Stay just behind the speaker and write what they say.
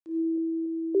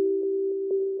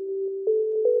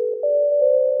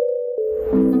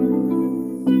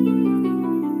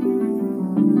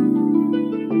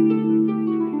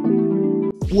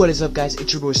What is up, guys?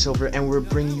 It's your boy Silvr, and we're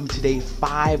bringing you today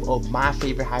 5 of my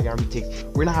favorite high ground retakes.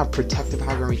 We're gonna have protective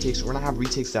high ground retakes. We're gonna have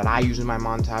retakes that I use in my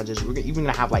montages. We're even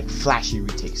gonna have like flashy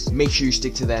retakes. Make sure you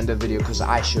stick to the end of the video because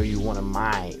I show you one of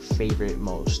my favorite,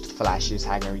 most flashiest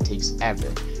high ground retakes ever.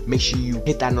 Make sure you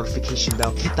hit that notification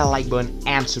bell, hit that like button,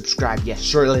 and subscribe. Yes,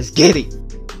 sure, let's get it.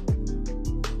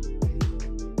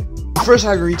 The first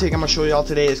high ground retake I'm gonna show y'all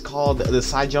today is called the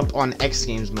side jump on X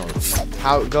Games mode.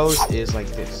 How it goes is like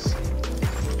this.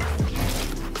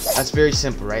 That's very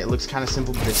simple, right? It looks kind of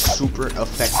simple, but it's super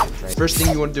effective, right? First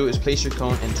thing you want to do is place your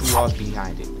cone and 2 walls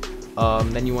behind it.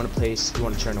 Then you want to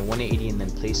turn a 180 and then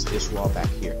place this wall back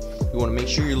here. You want to make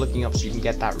sure you're looking up so you can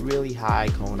get that really high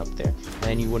cone up there. And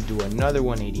then you want to do another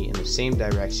 180 in the same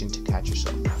direction to catch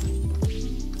yourself.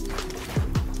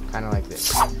 Kind of like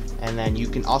this. And then you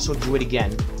can also do it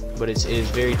again, but it is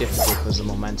very difficult because of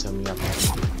the momentum you have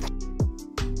to do.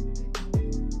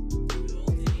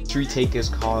 This retake is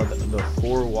called the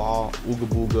 4-wall Ooga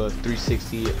Booga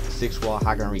 360 6-wall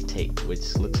high ground retake,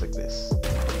 which looks like this.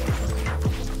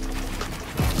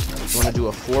 If you want to do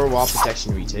a 4-wall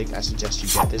protection retake, I suggest you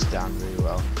get this down very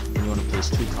well, and you want to place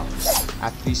 2 cones.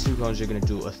 After these 2 cones, you're going to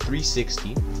do a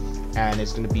 360, and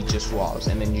it's going to be just walls,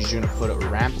 and then you're going to put a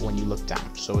ramp when you look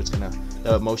down. So it's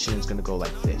the motion is going to go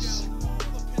like this.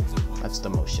 That's the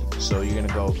motion. So you're going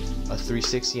to go a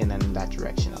 360 and then in that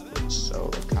direction upwards. So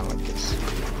kind of like this.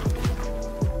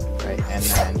 Right, and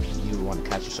then you want to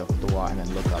catch yourself with the wall and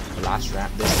then look up. The last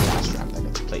ramp, this is the last ramp that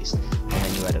gets placed, and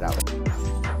then you let it out.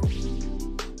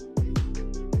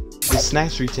 This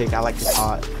next retake I like to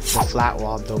call it the flat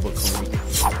wall double cone retake.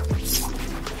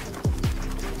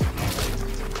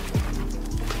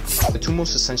 The 2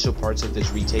 most essential parts of this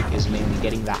retake is mainly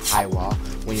getting that high wall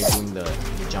when you're doing the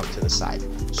jump to the side.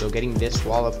 So getting this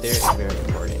wall up there is very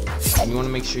important. And you want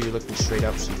to make sure you're looking straight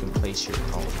up so you can place your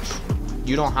cones.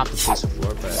 You don't have to place a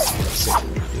floor, but it's sick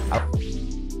when you do. I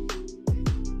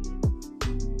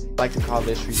like to call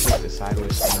this retake the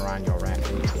sideways spin around your ramp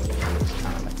retake. It's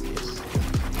kind of like this.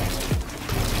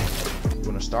 You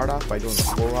want to start off by doing a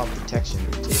 4-wall protection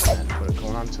retake and then put a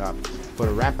cone on top, put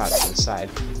a ramp out to the side,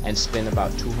 and spin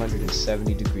about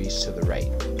 270 degrees to the right.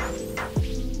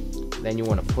 Then you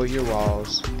want to put your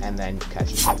walls and then catch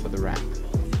yourself with a ramp.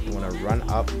 You want to run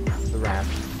up the ramp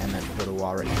and then put a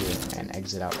wall right here and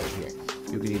exit out right here.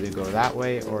 You could either go that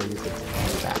way or you could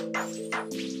do that.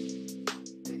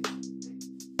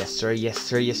 Yes sir, yes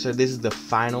sir, yes sir. This is the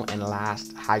final and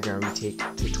last high ground retake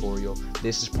tutorial.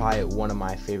 This is probably one of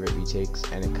my favorite retakes,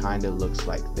 and it kind of looks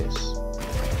like this.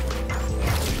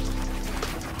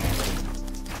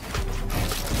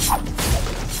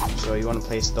 So you want to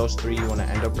place those 3, you want to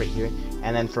end up right here,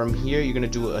 and then from here you're going to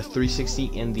do a 360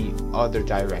 in the other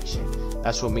direction.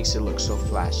 That's what makes it look so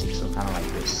flashy, so kind of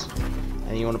like this.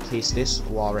 And you want to place this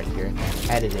wall right here,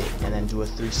 edit it, and then do a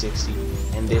 360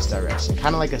 in this direction,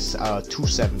 kind of like a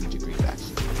 270 degrees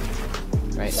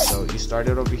actually. Right, so you start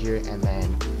it over here and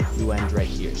then you end right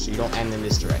here. So you don't end in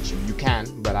this direction. You can,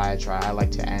 but I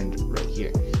like to end right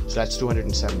here. So that's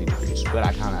 270 degrees, but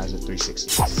I count it as a 360.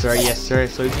 Sir, yes sir.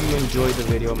 So if you enjoyed the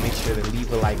video, make sure to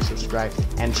leave a like, subscribe,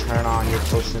 and turn on your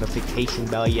post notification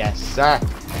bell. Yes sir.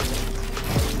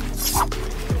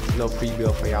 No free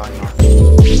bill for y'all.